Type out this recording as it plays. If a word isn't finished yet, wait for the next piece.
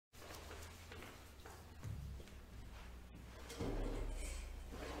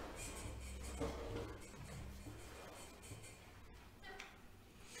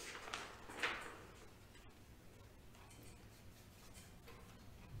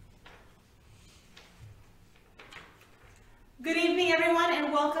Good evening, everyone,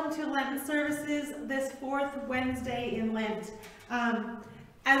 and welcome to Lenten services this fourth Wednesday in Lent.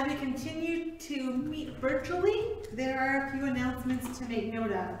 As we continue to meet virtually, there are a few announcements to make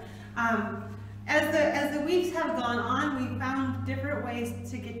note of. As the weeks have gone on, we found different ways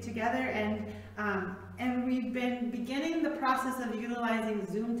to get together, and we've been beginning the process of utilizing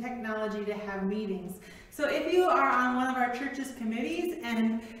Zoom technology to have meetings. So if you are on one of our church's committees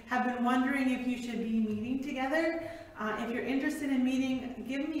and have been wondering if you should be meeting together, if you're interested in meeting,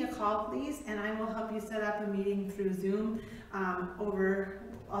 give me a call, please, and I will help you set up a meeting through Zoom.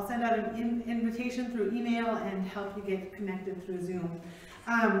 I'll send out an invitation through email and help you get connected through Zoom.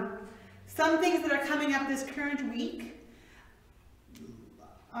 Some things that are coming up this current week.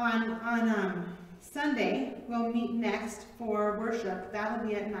 On Sunday, we'll meet next for worship. That'll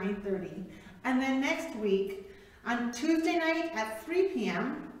be at 9:30. And then next week, on Tuesday night at 3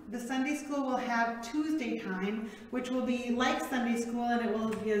 p.m., the Sunday school will have Tuesday time, which will be like Sunday school, and it will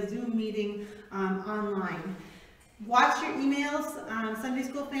be a Zoom meeting online. Watch your emails, Sunday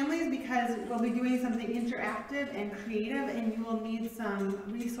school families, because we'll be doing something interactive and creative, and you will need some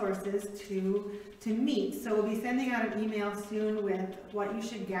resources to meet. So we'll be sending out an email soon with what you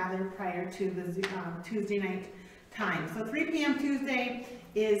should gather prior to the Tuesday night time. So 3 p.m. Tuesday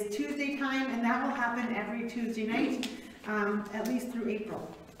is Tuesday time, and that will happen every Tuesday night, at least through April.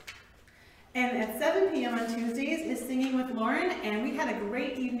 And at 7 p.m. on Tuesdays is Singing with Lauren, and we had a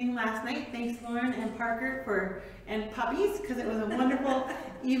great evening last night. Thanks, Lauren and Parker, and puppies, because it was a wonderful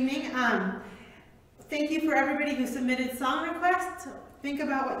evening. Thank you for everybody who submitted song requests. Think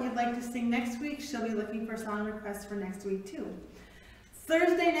about what you'd like to sing next week. She'll be looking for song requests for next week too.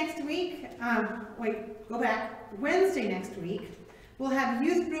 Thursday next week, Wednesday next week, we'll have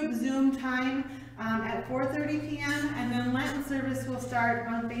youth group Zoom time at 4:30 p.m. and then Lenten service will start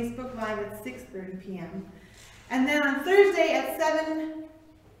on Facebook Live at 6:30 p.m. And then on Thursday at 7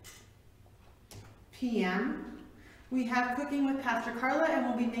 p.m. we have Cooking with Pastor Carla, and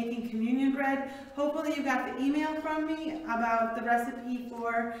we'll be making communion bread. Hopefully you got the email from me about the recipe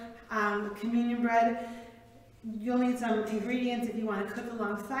for communion bread. You'll need some ingredients if you want to cook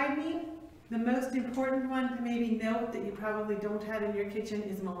alongside me. The most important one to maybe note that you probably don't have in your kitchen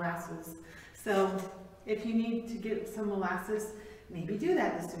is molasses. So if you need to get some molasses, maybe do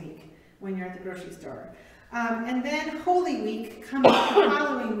that this week when you're at the grocery store. And then Holy Week comes the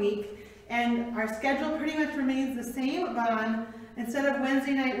following week, and our schedule pretty much remains the same, but instead of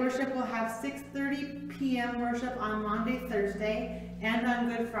Wednesday night worship, we'll have 6:30 p.m. worship on Maundy, Thursday, and on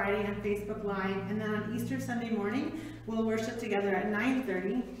Good Friday on Facebook Live, and then on Easter Sunday morning, we'll worship together at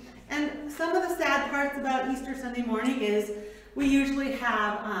 9:30. And some of the sad parts about Easter Sunday morning is we usually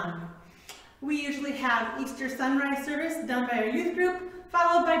have Easter sunrise service done by our youth group,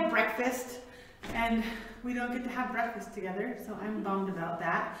 followed by breakfast, and we don't get to have breakfast together, so I'm bummed about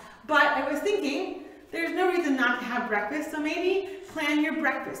that. But I was thinking, there's no reason not to have breakfast, so maybe plan your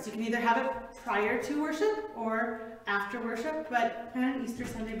breakfast. You can either have it prior to worship or after worship, but plan an Easter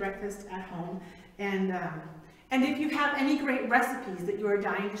Sunday breakfast at home. And if you have any great recipes that you are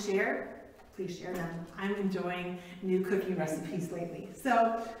dying to share, please share them. I'm enjoying new cooking recipes lately.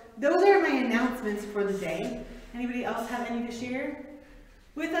 So those are my announcements for the day. Anybody else have any to share?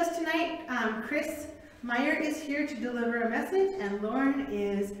 With us tonight, Chris Meyer is here to deliver a message, and Lauren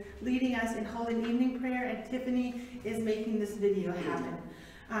is leading us in holding evening prayer, and Tiffany is making this video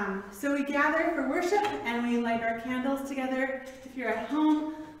happen. So we gather for worship and we light our candles together. If you're at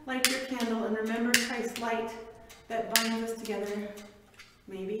home, light your candle and remember Christ's light that binds us together.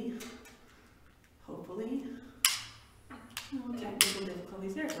 Maybe, hopefully. Oh, technical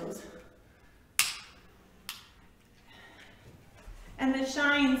difficulties, there it goes. And that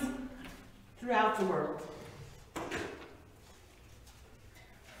shines throughout the world.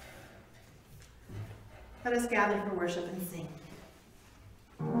 Let us gather for worship and sing.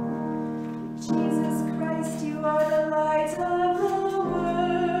 Jesus Christ, you are the light of the world.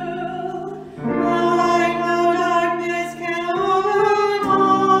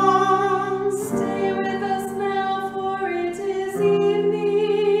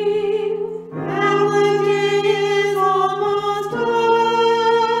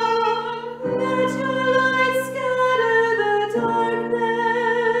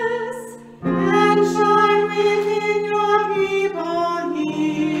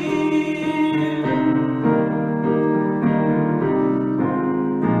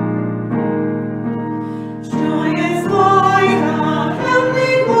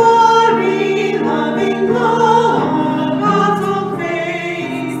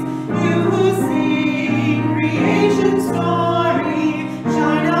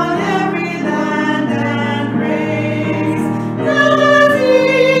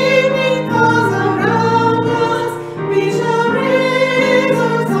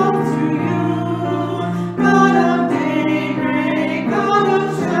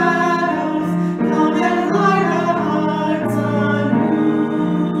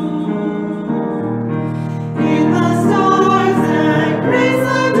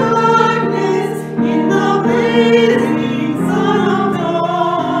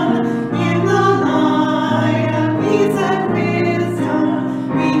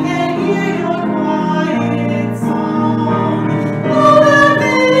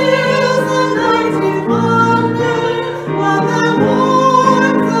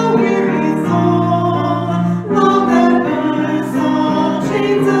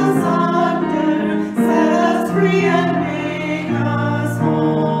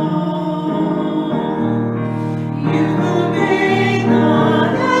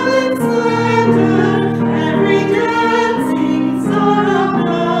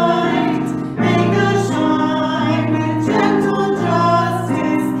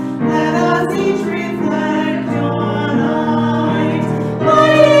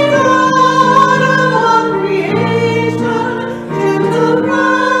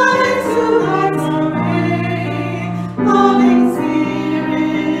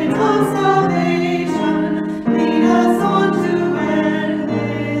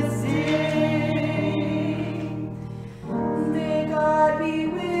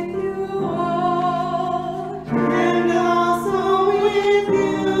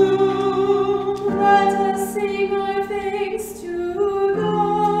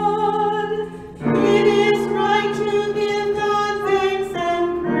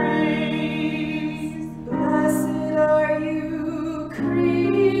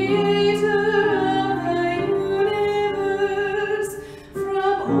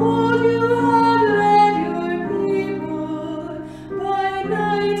 Behold, you have led your people by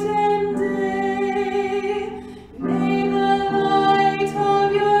night and day. May the light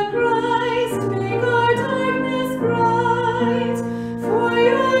of your Christ make our darkness bright. For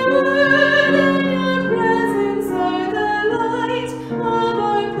your word and your presence are the light of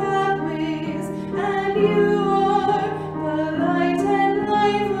our pathways, and you are the light and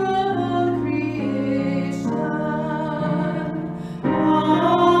life of all creation.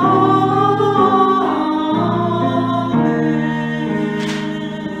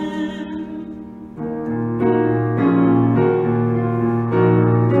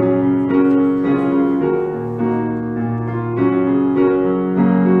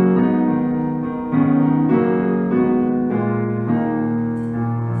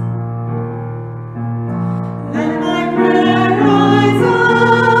 Let my prayer rise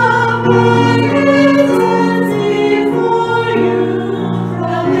up, my incense before you,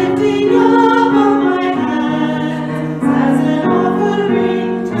 the lifting up of my hands as an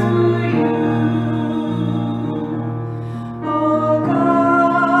offering to you. Oh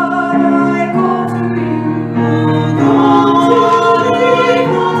God, I call to you, call to thee,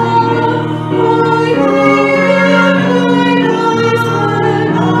 call to you. Oh, hear my voice when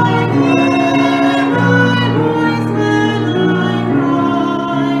I cry, my voice when I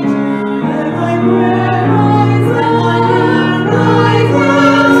cry. Let my prayer rise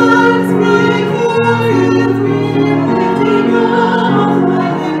before you, lifting up my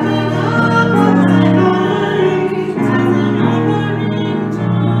hands as an offering to you.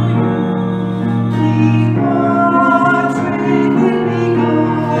 Keep watch with me,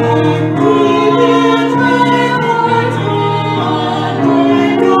 God. Keep it my heart on. My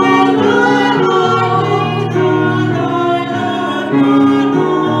God, my Lord,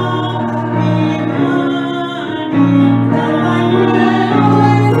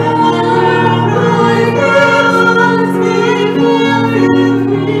 let my prayer rise before you,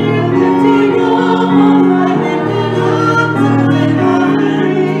 lifting up my hands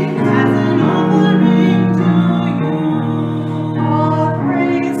as an offering to you. All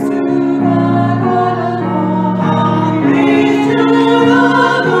praise to the God above. All praise to the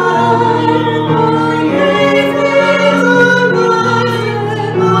God above. Praise be to Christ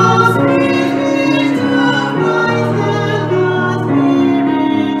and most Spirit of Christ and most Spirit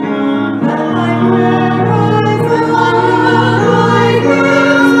of. Let my prayer rise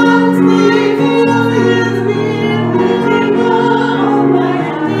before you, lifting up my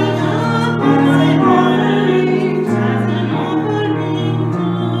hands as an offering to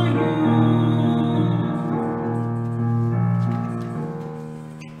you.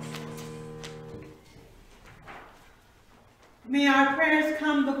 May our prayers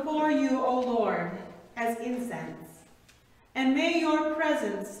come before you, O Lord, as incense, and may your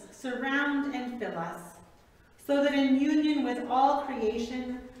presence surround and fill us, so that in union with all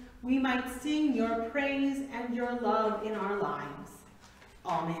creation we might sing your praise and your love in our lives.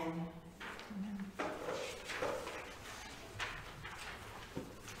 Amen.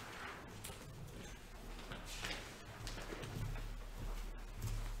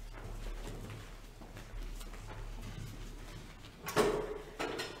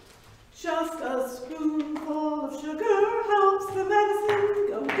 Just a spoonful of sugar helps the medicine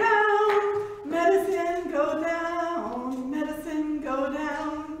go down, medicine go down, medicine go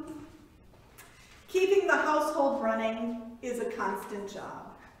down. Keeping the household running is a constant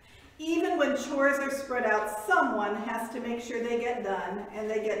job. Even when chores are spread out, someone has to make sure they get done, and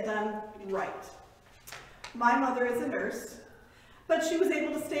they get done right. My mother is a nurse, but she was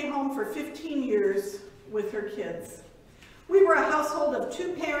able to stay home for 15 years with her kids. We were a household of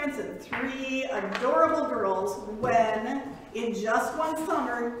 2 parents and 3 adorable girls when, in just one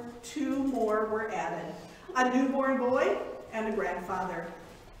summer, 2 more were added, a newborn boy and a grandfather.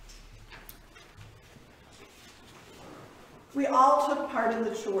 We all took part in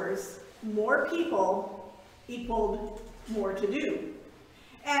the chores. More people equaled more to do.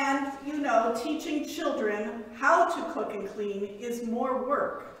 And, you know, teaching children how to cook and clean is more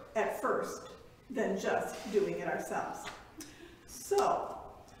work at first than just doing it ourselves. So,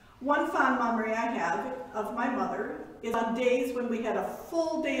 one fond memory I have of my mother is on days when we had a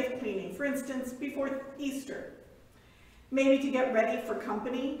full day of cleaning, for instance, before Easter. Maybe to get ready for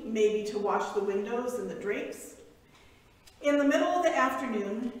company, maybe to wash the windows and the drapes. In the middle of the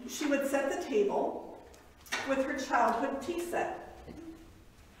afternoon, she would set the table with her childhood tea set.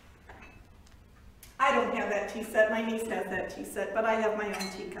 I don't have that tea set, my niece has that tea set, but I have my own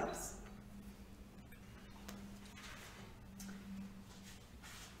teacups.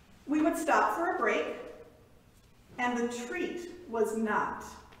 We would stop for a break, and the treat was not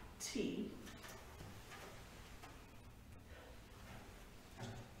tea.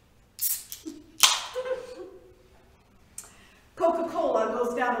 Coca-Cola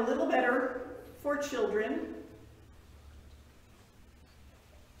goes down a little better for children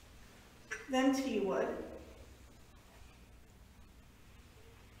than tea would.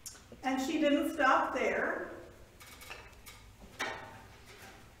 And she didn't stop there.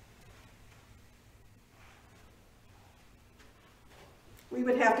 We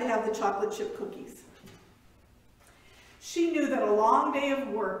would have to have the chocolate chip cookies. She knew that a long day of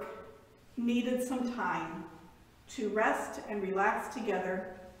work needed some time to rest and relax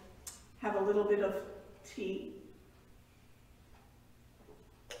together, have a little bit of tea,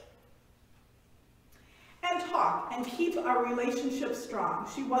 and talk and keep our relationship strong.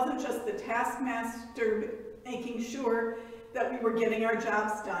 She wasn't just the taskmaster making sure that we were getting our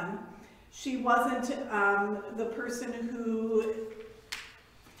jobs done. She wasn't the person who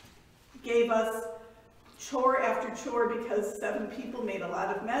gave us chore after chore because 7 people made a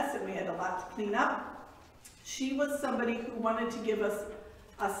lot of mess and we had a lot to clean up. She was somebody who wanted to give us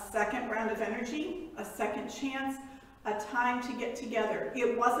a second round of energy, a second chance, a time to get together.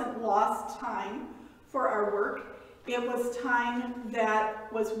 It wasn't lost time for our work. It was time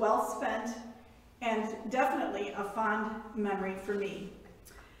that was well spent and definitely a fond memory for me.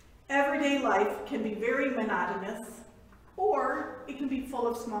 Everyday life can be very monotonous, or it can be full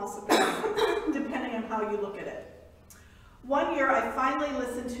of small surprises, depending on how you look at it. One year I finally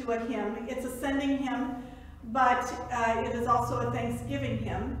listened to a hymn. It's a sending hymn, but it is also a Thanksgiving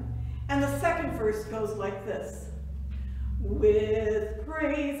hymn. And the second verse goes like this. With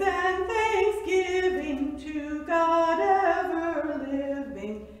praise and thanksgiving to God ever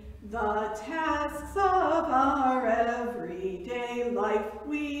living, the tasks of our everyday life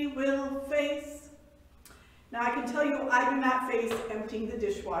we will face. Now I can tell you I do not face emptying the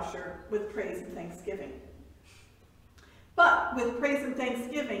dishwasher with praise and thanksgiving. But with praise and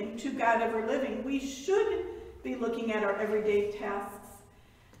thanksgiving to God ever living, we should be looking at our everyday tasks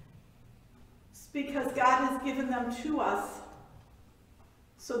because God has given them to us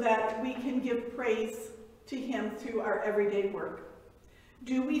so that we can give praise to Him through our everyday work.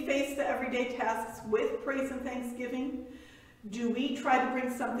 Do we face the everyday tasks with praise and thanksgiving? Do we try to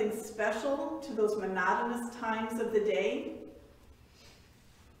bring something special to those monotonous times of the day?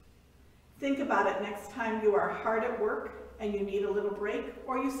 Think about it next time you are hard at work and you need a little break,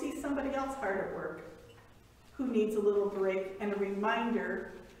 or you see somebody else hard at work who needs a little break and a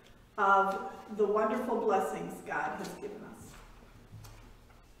reminder of the wonderful blessings God has given us.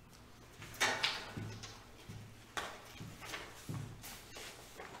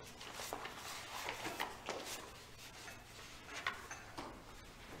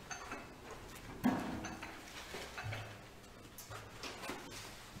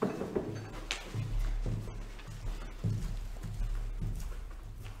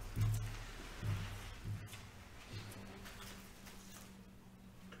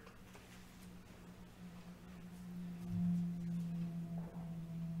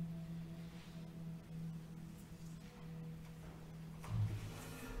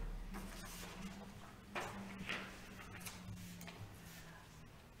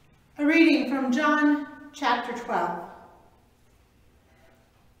 A reading from John chapter 12.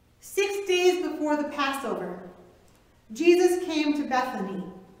 6 days before the Passover, Jesus came to Bethany,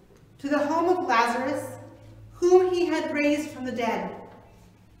 to the home of Lazarus, whom he had raised from the dead.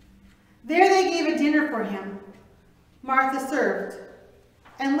 There they gave a dinner for him. Martha served,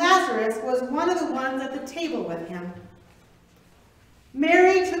 and Lazarus was one of the ones at the table with him.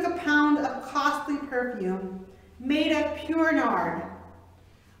 Mary took a pound of costly perfume made of pure nard,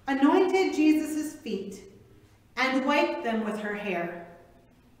 anointed Jesus' feet, and wiped them with her hair.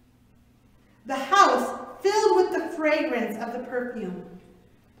 The house filled with the fragrance of the perfume.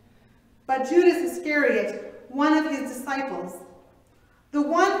 But Judas Iscariot, one of his disciples, the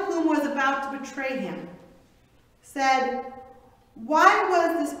one whom was about to betray him, said, "Why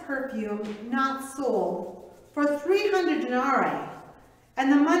was this perfume not sold for 300 denarii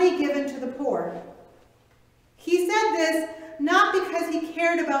and the money given to the poor?" He said this not because he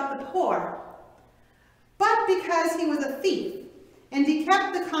cared about the poor, but because he was a thief, and he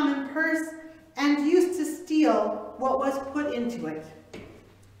kept the common purse and used to steal what was put into it.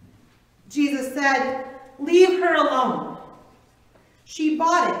 Jesus said, "Leave her alone. She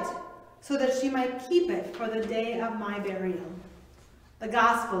bought it so that she might keep it for the day of my burial." The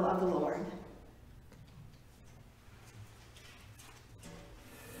Gospel of the Lord.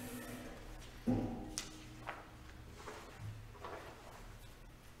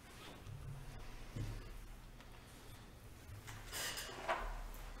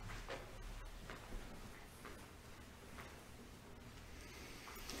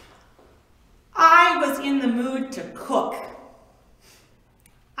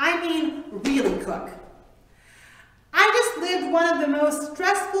 most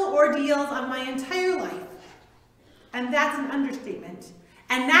stressful ordeals of my entire life. And that's an understatement.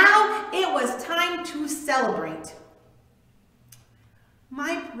 And now it was time to celebrate.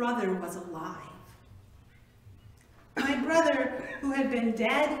 My brother was alive. My brother, who had been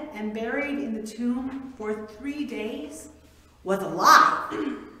dead and buried in the tomb for 3 days, was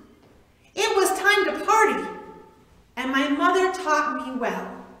alive. It was time to party, and my mother taught me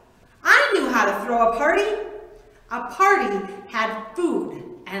well. I knew how to throw a party. A party had food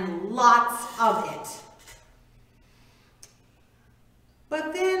and lots of it.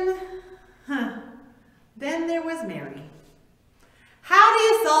 But then there was Mary. How do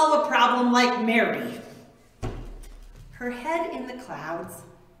you solve a problem like Mary? Her head in the clouds,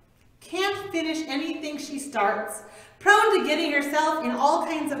 can't finish anything she starts, prone to getting herself in all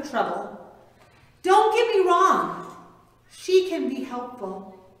kinds of trouble. Don't get me wrong, she can be helpful.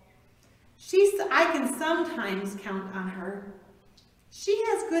 I can sometimes count on her. She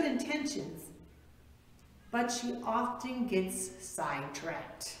has good intentions, but she often gets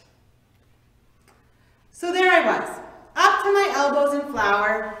sidetracked. So there I was, up to my elbows in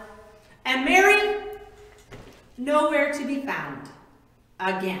flour, and Mary, nowhere to be found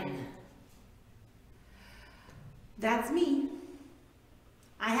again. That's me.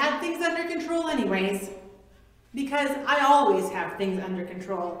 I had things under control anyways, because I always have things under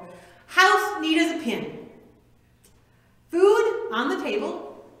control. House neat as a pin. Food on the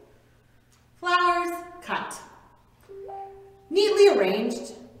table. Flowers cut. Neatly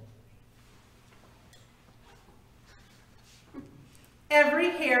arranged.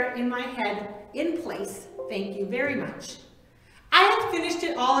 Every hair in my head in place, thank you very much. I had finished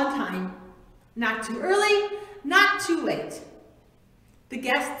it all on time. Not too early, not too late. The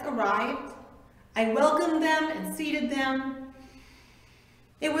guests arrived. I welcomed them and seated them.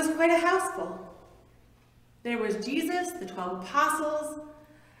 It was quite a houseful. There was Jesus, the 12 apostles,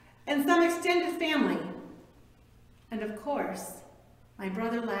 and some extended family. And of course, my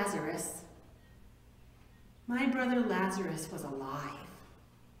brother Lazarus. My brother Lazarus was alive.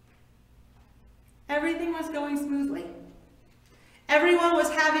 Everything was going smoothly. Everyone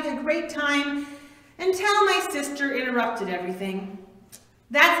was having a great time until my sister interrupted everything.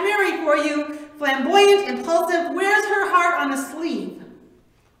 That's Mary for you, flamboyant, impulsive, wears her heart on a sleeve.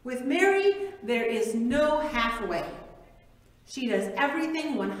 With Mary, there is no halfway. She does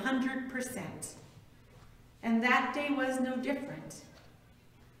everything 100%. And that day was no different.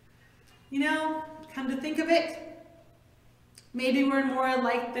 You know, come to think of it, maybe we're more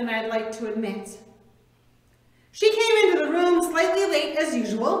alike than I'd like to admit. She came into the room slightly late as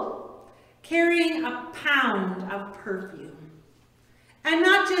usual, carrying a pound of perfume. And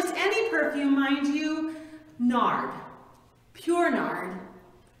not just any perfume, mind you, nard, pure nard.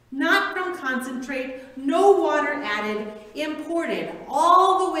 Not from concentrate, no water added, imported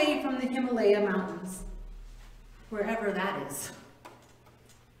all the way from the Himalaya mountains, wherever that is.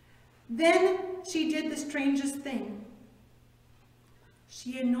 Then she did the strangest thing.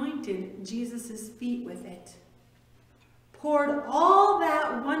 She anointed Jesus' feet with it, poured all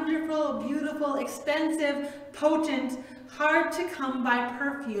that wonderful, beautiful, expensive, potent, hard to come by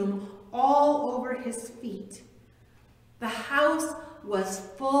perfume all over his feet. The house was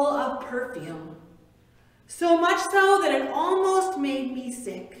full of perfume, so much so that it almost made me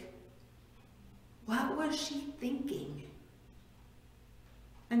sick. What was she thinking?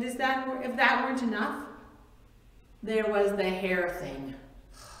 And if that weren't enough, there was the hair thing.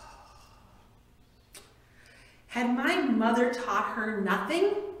 Had my mother taught her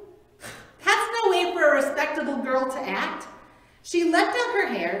nothing? That's no way for a respectable girl to act. She let down her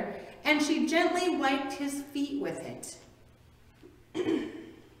hair and she gently wiped his feet with it.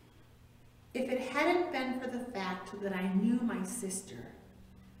 If it hadn't been for the fact that I knew my sister,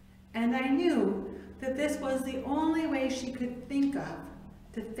 and I knew that this was the only way she could think of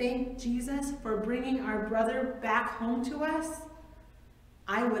to thank Jesus for bringing our brother back home to us,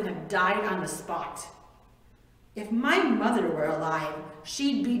 I would have died on the spot. If my mother were alive,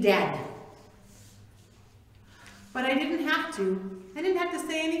 she'd be dead. But I didn't have to. I didn't have to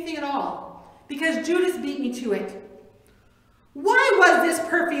say anything at all, because Judas beat me to it. Why was this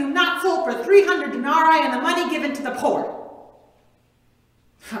perfume not sold for 300 denarii and the money given to the poor?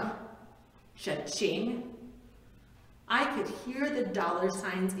 Huh. Cha-ching. I could hear the dollar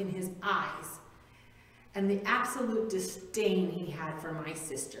signs in his eyes and the absolute disdain he had for my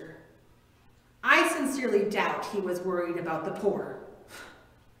sister. I sincerely doubt he was worried about the poor.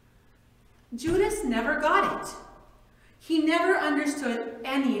 Judas never got it. He never understood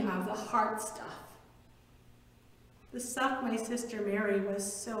any of the hard stuff. The stuff my sister Mary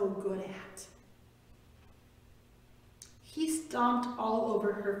was so good at. He stomped all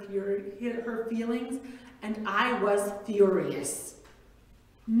over her feelings, and I was furious.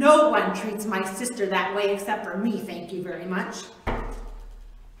 No one treats my sister that way except for me, thank you very much.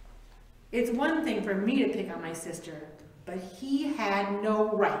 It's one thing for me to pick on my sister, but he had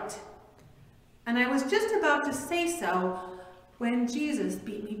no right. And I was just about to say so when Jesus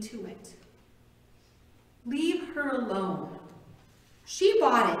beat me to it. Leave her alone. She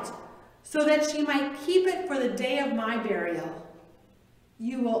bought it so that she might keep it for the day of my burial.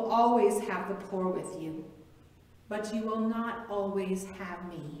 You will always have the poor with you, but you will not always have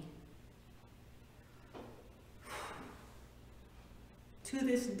me. To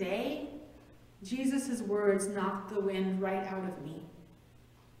this day, Jesus' words knocked the wind right out of me.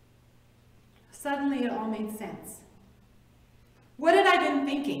 Suddenly it all made sense. What had I been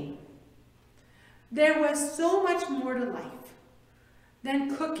thinking? There was so much more to life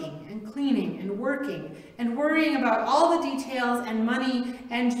than cooking and cleaning and working and worrying about all the details and money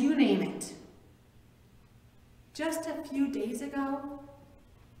and you name it. Just a few days ago,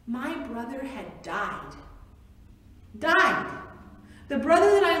 my brother had died. Died! The brother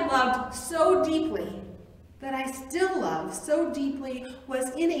that I loved so deeply, that I still love so deeply,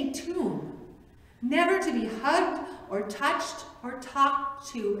 was in a tomb, never to be hugged or touched or talked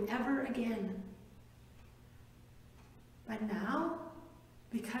to ever again. But now,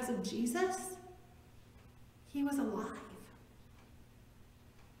 because of Jesus, he was alive.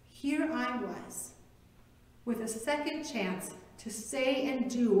 Here I was, with a second chance to say and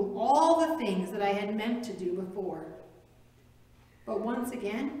do all the things that I had meant to do before. But once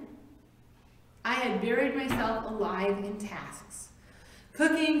again, I had buried myself alive in tasks,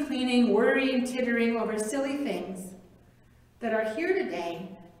 cooking, cleaning, worrying, tittering over silly things that are here today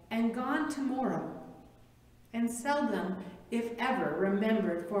and gone tomorrow, and seldom, if ever,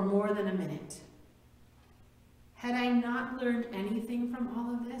 remembered for more than a minute. Had I not learned anything from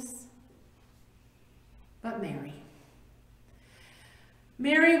all of this? But Mary.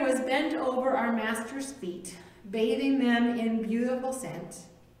 Mary was bent over our Master's feet, bathing them in beautiful scent,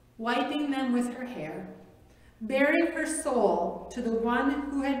 wiping them with her hair, baring her soul to the one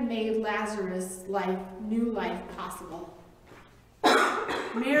who had made Lazarus' new life possible.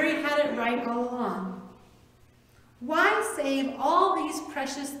 Mary had it right all along. Why save all these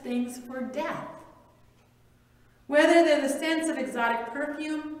precious things for death? Whether they're the scents of exotic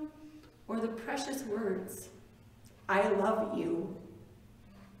perfume or the precious words, I love you,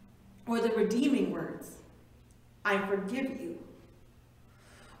 or the redeeming words, I forgive you,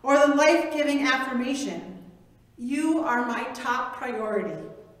 or the life-giving affirmation, you are my top priority.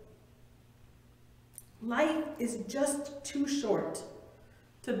 Life is just too short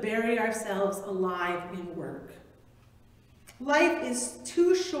to bury ourselves alive in work. Life is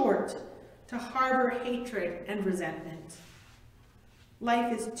too short to harbor hatred and resentment.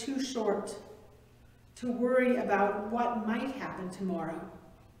 Life is too short to worry about what might happen tomorrow.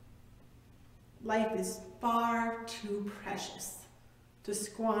 Life is far too precious to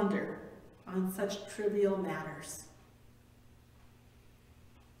squander on such trivial matters.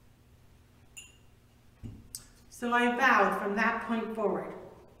 So I vowed from that point forward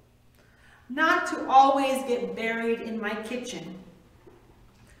not to always get buried in my kitchen.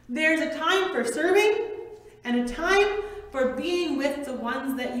 There's a time for serving and a time for being with the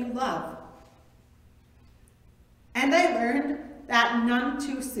ones that you love. And I learned that none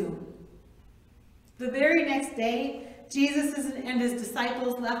too soon. The very next day, Jesus and his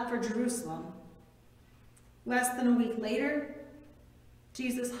disciples left for Jerusalem. Less than a week later,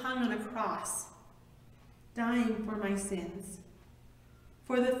 Jesus hung on a cross, dying for my sins,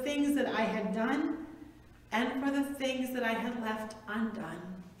 for the things that I had done and for the things that I had left undone.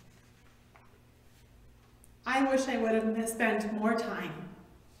 I wish I would have spent more time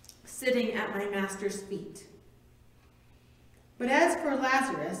sitting at my Master's feet. But as for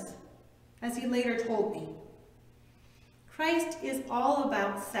Lazarus, as he later told me, Christ is all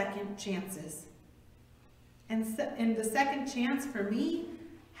about second chances. And the second chance for me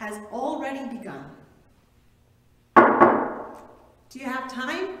has already begun. Do you have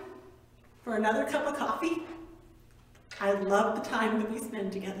time for another cup of coffee? I love the time that we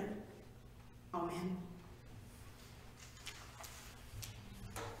spend together. Amen.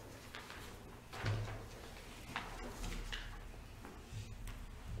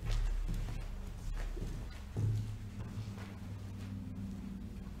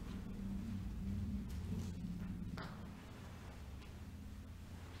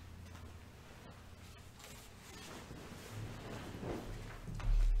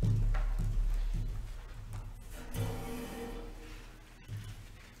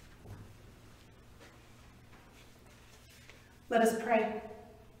 Let us pray.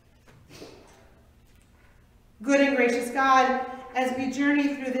 Good and gracious God, as we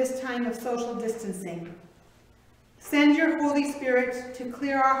journey through this time of social distancing, send your Holy Spirit to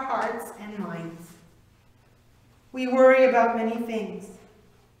clear our hearts and minds. We worry about many things.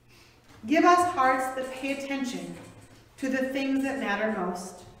 Give us hearts that pay attention to the things that matter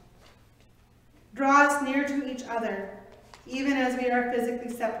most. Draw us near to each other, even as we are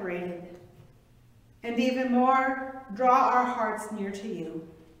physically separated. And even more, draw our hearts near to you.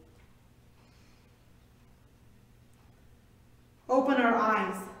 Open our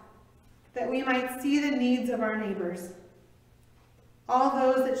eyes, that we might see the needs of our neighbors, all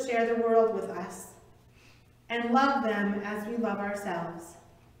those that share the world with us, and love them as we love ourselves.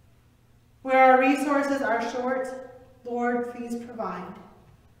 Where our resources are short, Lord, please provide.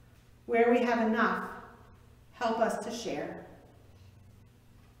 Where we have enough, help us to share.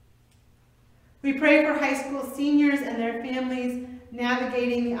 We pray for high school seniors and their families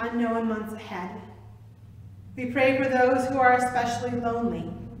navigating the unknown months ahead. We pray for those who are especially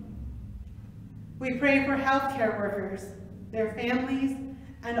lonely. We pray for healthcare workers, their families,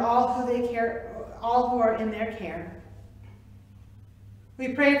 and all who are in their care.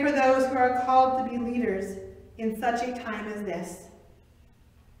 We pray for those who are called to be leaders in such a time as this.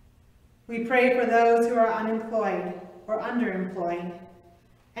 We pray for those who are unemployed or underemployed,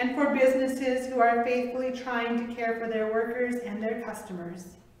 and for businesses who are faithfully trying to care for their workers and their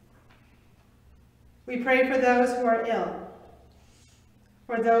customers. We pray for those who are ill,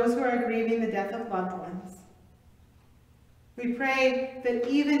 for those who are grieving the death of loved ones. We pray that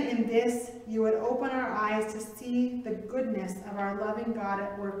even in this, you would open our eyes to see the goodness of our loving God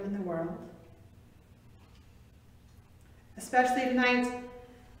at work in the world. Especially tonight,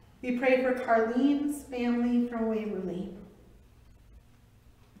 we pray for Carlene's family from Waverly.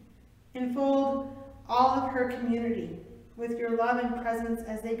 Enfold all of her community with your love and presence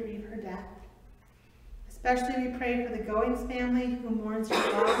as they grieve her death. Especially we pray for the Goings family who mourns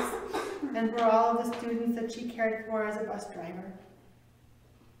her loss, and for all of the students that she cared for as a bus driver.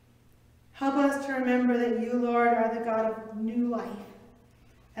 Help us to remember that you, Lord, are the God of new life,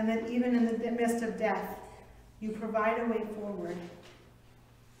 and that even in the midst of death, you provide a way forward.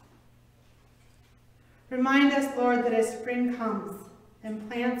 Remind us, Lord, that as spring comes and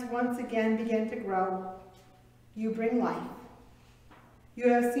plants once again begin to grow, you bring life. You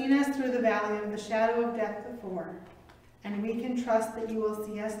have seen us through the valley of the shadow of death before, and we can trust that you will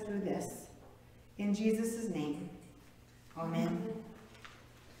see us through this. In Jesus' name, amen.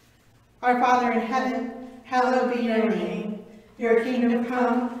 Our Father in heaven, hallowed be your name. Your kingdom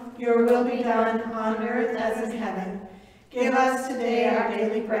come, your will be done on earth as in heaven. Give us today our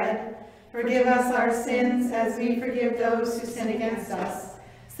daily bread. Forgive us our sins as we forgive those who sin against us.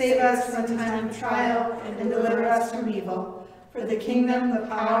 Save us from the time of trial and deliver us from evil. For the kingdom, the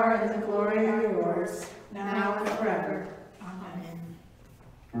power, and the glory are yours, now and forever. Amen.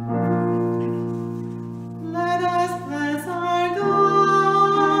 Let us bless our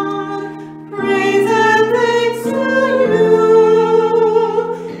God. Praise and thanks to you.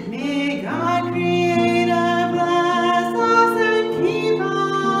 May God Creator bless us and keep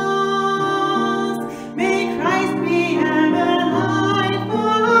us. May Christ be ever light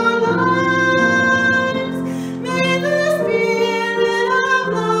for our lives. May the Spirit of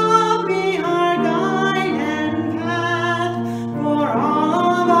love be our guide and path for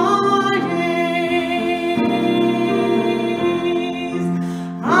all of us.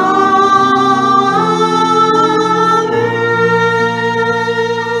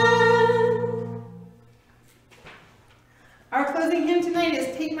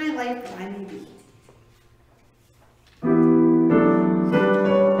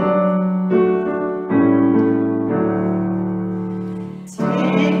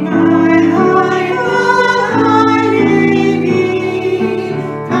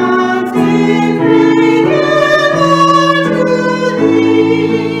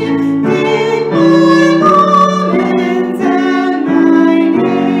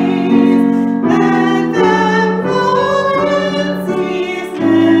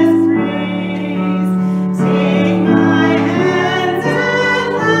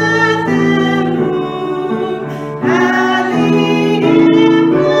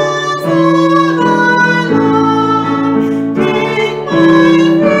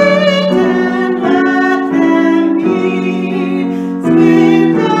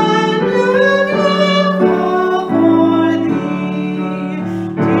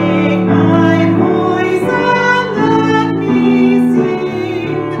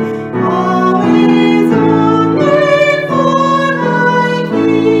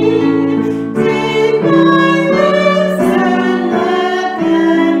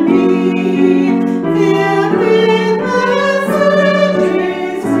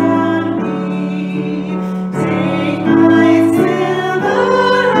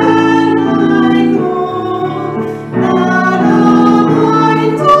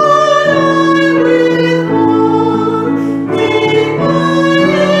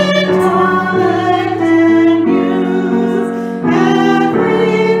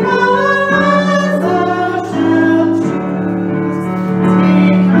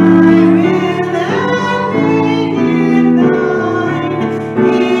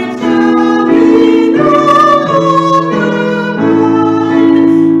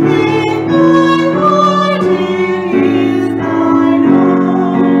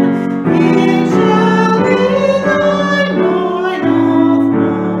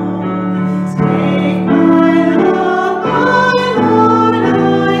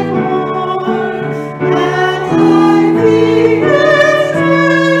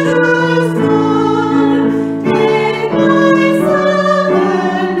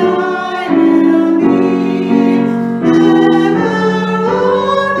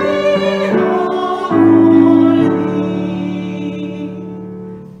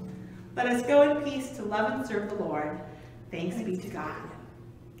 be to God.